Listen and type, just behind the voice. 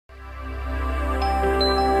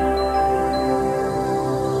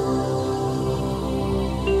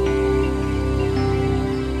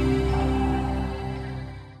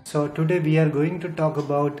So today we are going to talk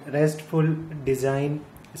about RESTful design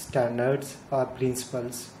standards or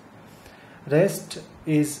principles. REST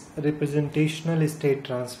is representational state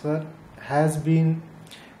transfer, has been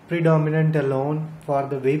predominant alone for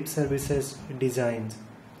the web services designs.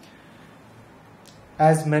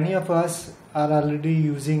 As many of us are already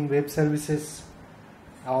using web services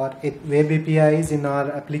or web APIs in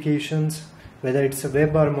our applications, whether it's a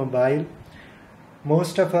web or mobile,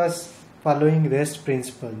 most of us following REST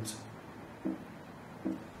principles.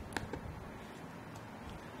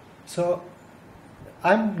 So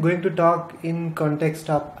I'm going to talk in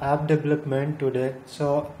context of app development today.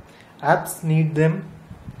 So apps need them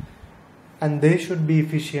and they should be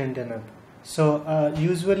efficient enough. So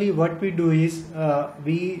usually what we do is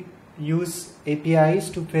we use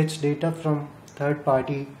APIs to fetch data from third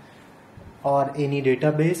party or any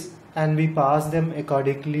database, and we pass them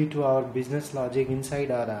accordingly to our business logic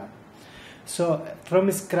inside our app. So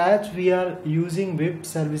from scratch we are using web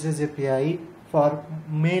services API for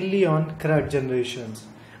mainly on CRUD generations,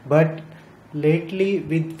 but lately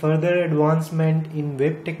with further advancement in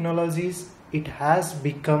web technologies it has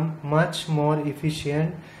become much more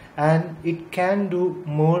efficient and it can do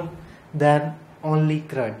more than only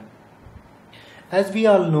CRUD. As we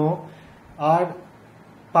all know, our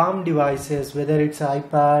palm devices, whether it's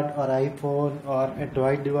iPad or iPhone or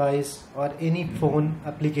Android device or any phone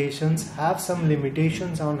applications, have some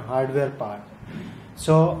limitations on hardware part.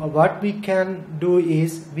 So what we can do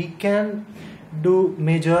is we can do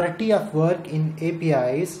majority of work in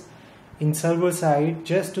APIs in server side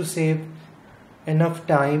just to save enough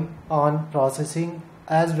time on processing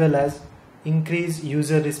as well as increase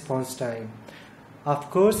user response time. Of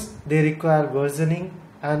course, they require versioning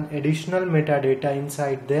and additional metadata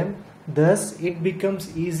inside them. Thus, it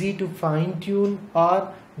becomes easy to fine-tune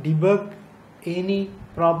or debug any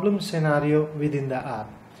problem scenario within the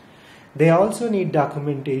app. They also need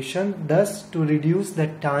documentation, thus to reduce the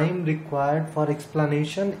time required for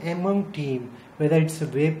explanation among team, whether it's a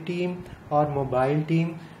web team or mobile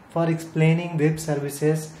team, for explaining web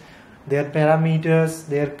services, their parameters,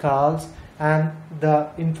 their calls, and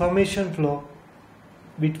the information flow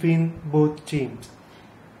between both teams.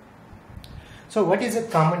 So what is a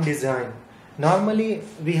common design? Normally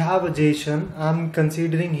we have a JSON. I'm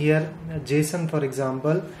considering here a JSON, for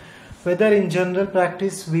example. Whether in general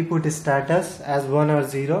practice we put a status as 1 or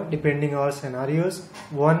 0 depending on our scenarios.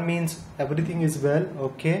 1 means everything is well,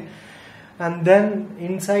 okay. And then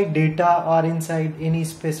inside data or inside any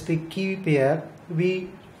specific key pair,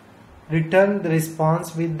 we return the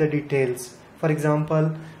response with the details. For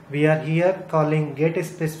example, we are here calling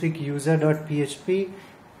getSpecificUser.php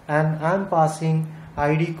and I'm passing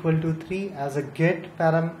id equal to 3 as a get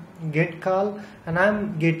call, and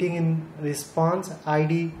I'm getting in response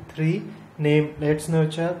id 3, name let's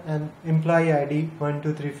nurture, and employee id 1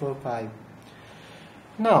 2 3 4 5.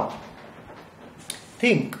 Now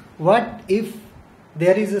think, what if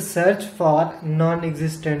there is a search for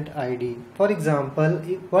non-existent id? For example,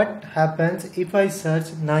 what happens if I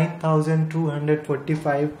search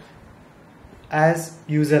 9245 as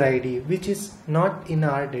user ID, which is not in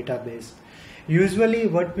our database? Usually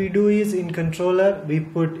what we do is in controller we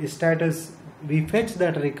put status, we fetch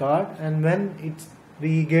that record, and when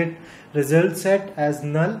we get result set as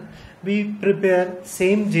null, we prepare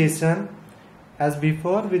same JSON as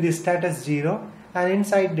before with the status 0, and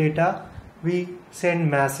inside data we send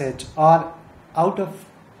message, or out of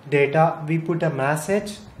data we put a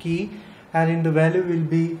message key, and in the value will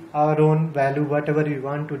be our own value, whatever we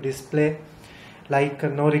want to display, like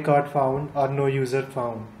no record found or no user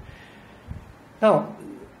found. Now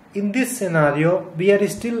in this scenario we are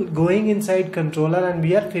still going inside controller and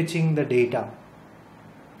we are fetching the data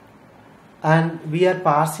and we are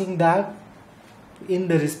passing that in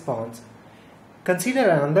the response. Consider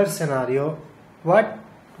another scenario. What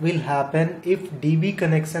will happen if DB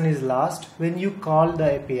connection is lost when you call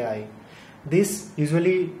the API? This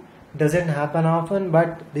usually doesn't happen often,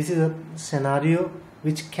 but this is a scenario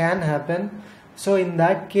which can happen. So in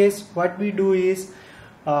that case what we do is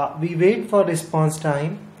we wait for response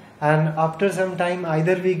time, and after some time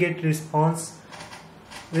either we get response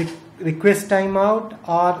request timeout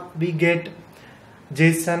or we get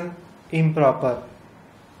JSON improper.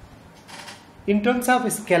 In terms of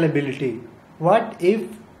scalability, what if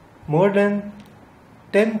more than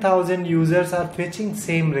 10,000 users are fetching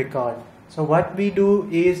same record? So what we do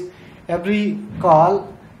is every call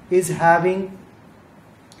is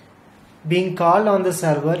being called on the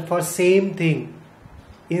server for same thing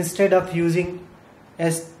instead of using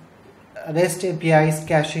REST API's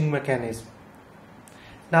caching mechanism.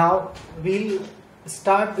 Now we'll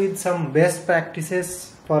start with some best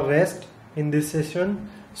practices for rest in this session.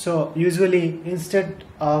 So usually instead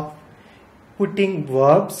of putting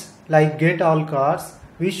verbs like get all cars,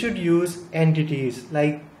 we should use entities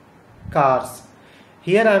like cars.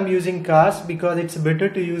 Here I am using cars because it's better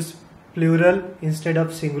to use plural instead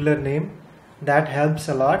of singular name. That helps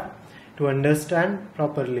a lot to understand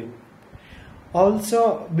properly.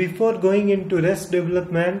 Also, before going into REST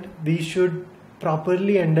development, we should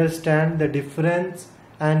properly understand the difference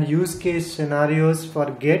and use case scenarios for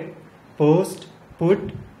get, post,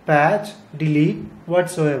 put, patch, delete,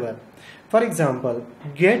 whatsoever. For example,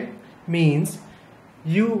 get means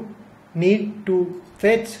you need to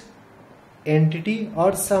fetch entity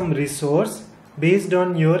or some resource based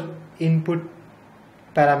on your input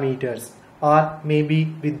parameters, or maybe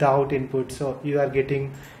without input, so you are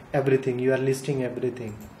getting everything, you are listing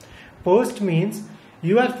everything. Post means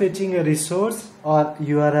you are fetching a resource or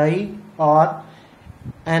URI or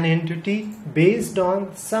an entity based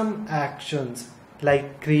on some actions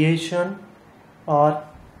like creation or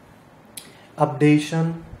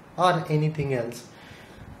updation or anything else.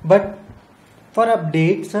 But for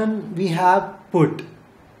updation we have put.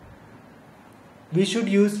 We should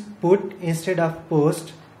use put instead of post,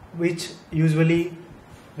 which usually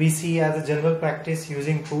we see as a general practice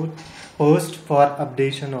using post for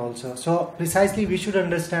updation also. So precisely we should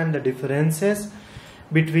understand the differences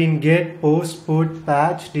between get, post, put,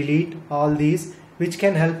 patch, delete, all these, which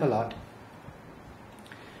can help a lot.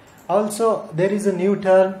 Also there is a new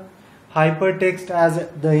term hypertext as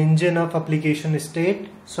the engine of application state.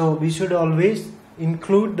 So we should always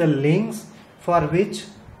include the links for which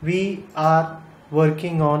we are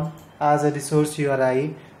working on as a resource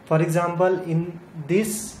URI. For example, in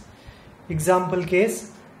this example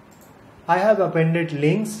case, I have appended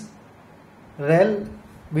links, rel,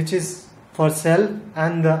 which is for self,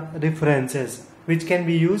 and the references, which can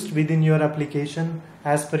be used within your application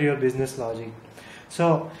as per your business logic.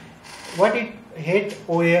 So what head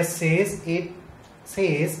OS says, it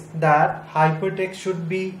says that hypertext should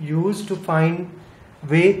be used to find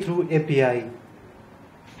way through API.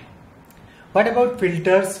 What about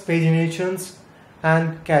filters, paginations,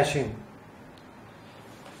 and caching?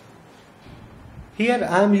 Here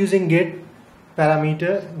I am using get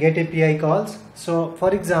parameter, get API calls. So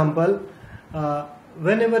for example,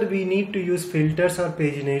 whenever we need to use filters or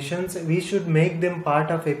paginations, we should make them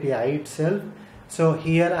part of API itself. So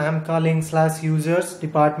here I am calling /users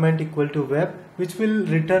department equal to web, which will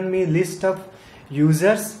return me list of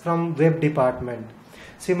users from web department.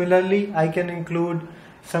 Similarly, I can include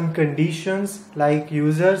some conditions like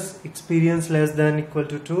users experience less than equal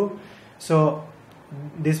to 2. So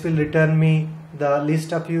this will return me the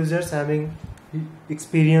list of users having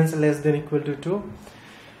experience less than equal to 2.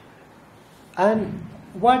 And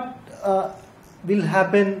what will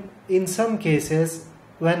happen in some cases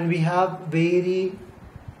when we have very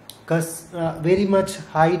much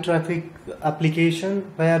high traffic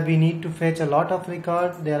application where we need to fetch a lot of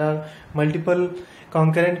record, there are multiple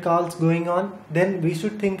concurrent calls going on, then we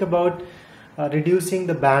should think about reducing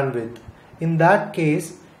the bandwidth. In that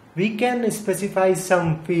case, we can specify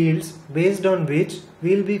some fields based on which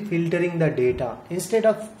we'll be filtering the data. Instead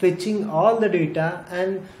of fetching all the data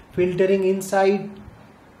and filtering inside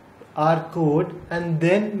our code and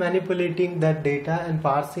then manipulating that data and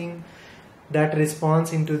parsing that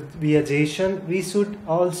response into via JSON, we should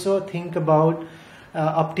also think about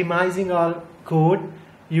optimizing our code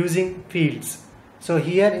using fields. So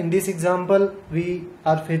here in this example, we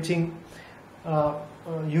are fetching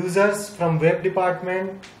users from web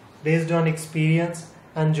department based on experience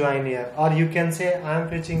and join here. Or you can say I am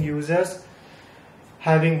fetching users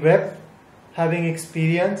having web, having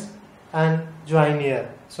experience, and join here.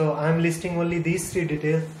 So I am listing only these three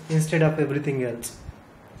details instead of everything else.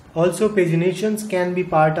 Also, paginations can be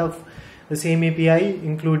part of the same API,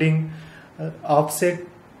 including offset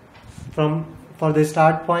for the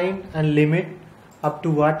start point and limit up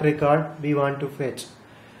to what record we want to fetch.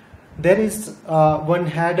 There is one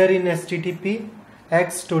header in HTTP,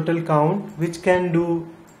 x total count, which can do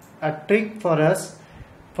a trick for us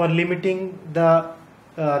for limiting the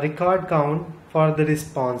record count for the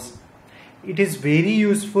response. It is very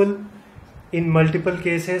useful in multiple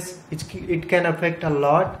cases. It can affect a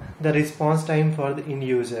lot the response time for the end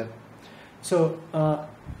user. So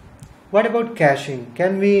what about caching?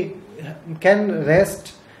 Can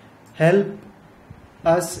REST help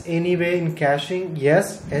us anyway in caching?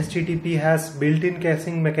 Yes, HTTP has built-in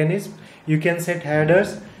caching mechanism. You can set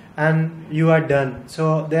headers and you are done.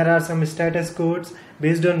 So there are some status codes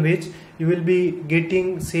based on which you will be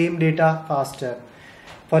getting same data faster.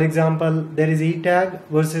 For example, there is e tag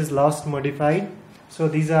versus lost modified. So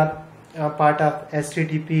these are a part of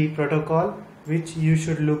HTTP protocol which you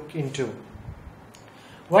should look into.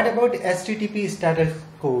 What about HTTP status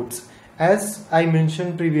codes? As I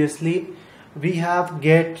mentioned previously, we have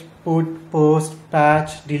get, put, post,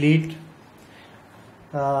 patch, delete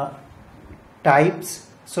types.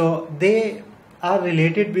 So they are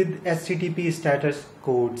related with HTTP status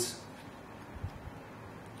codes.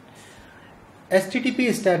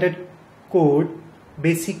 HTTP status code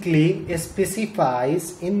basically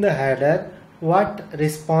specifies in the header what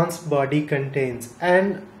response body contains,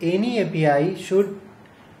 and any API should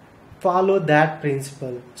follow that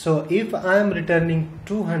principle. So if I am returning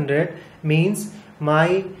 200 means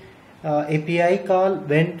my API call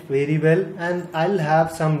went very well and I'll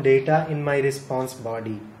have some data in my response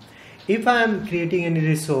body. If I am creating any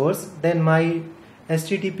resource, then my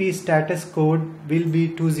HTTP status code will be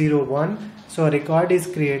 201. So a record is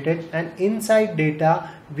created, and inside data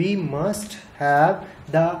we must have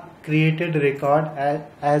the created record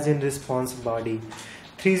as in response body.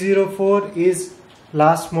 304 is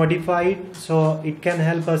last modified, so it can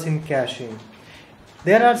help us in caching.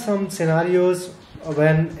 There are some scenarios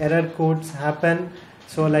when error codes happen,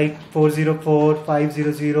 so like 404,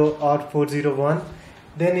 500 or 401.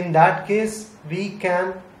 Then in that case we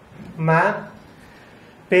can map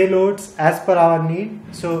payloads as per our need.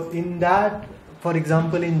 So in that, for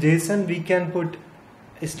example, in JSON we can put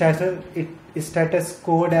status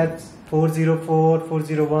code as 404,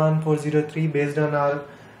 401, 403 based on our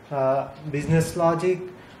business logic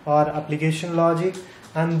or application logic,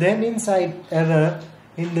 and then inside error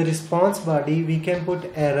in the response body we can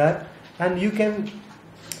put error, and you can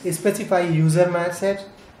specify user message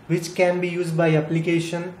which can be used by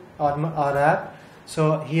application or app.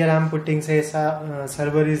 So here I am putting, say,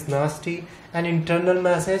 server is nasty, an internal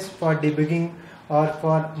message for debugging or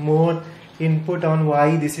for more input on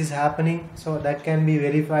why this is happening, so that can be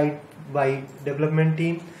verified by development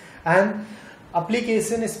team. And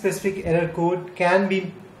application specific error code can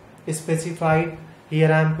be specified.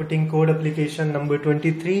 Here I am putting code application number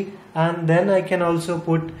 23, and then I can also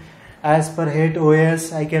put as per head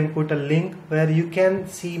OS, I can put a link where you can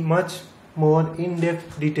see much more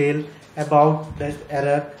in-depth detail about that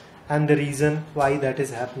error and the reason why that is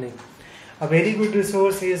happening. A very good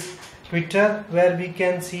resource is Twitter, where we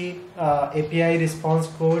can see API response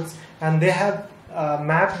codes, and they have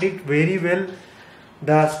mapped it very well,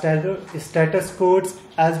 the status codes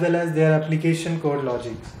as well as their application code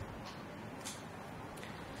logic.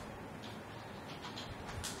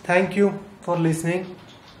 Thank you for listening.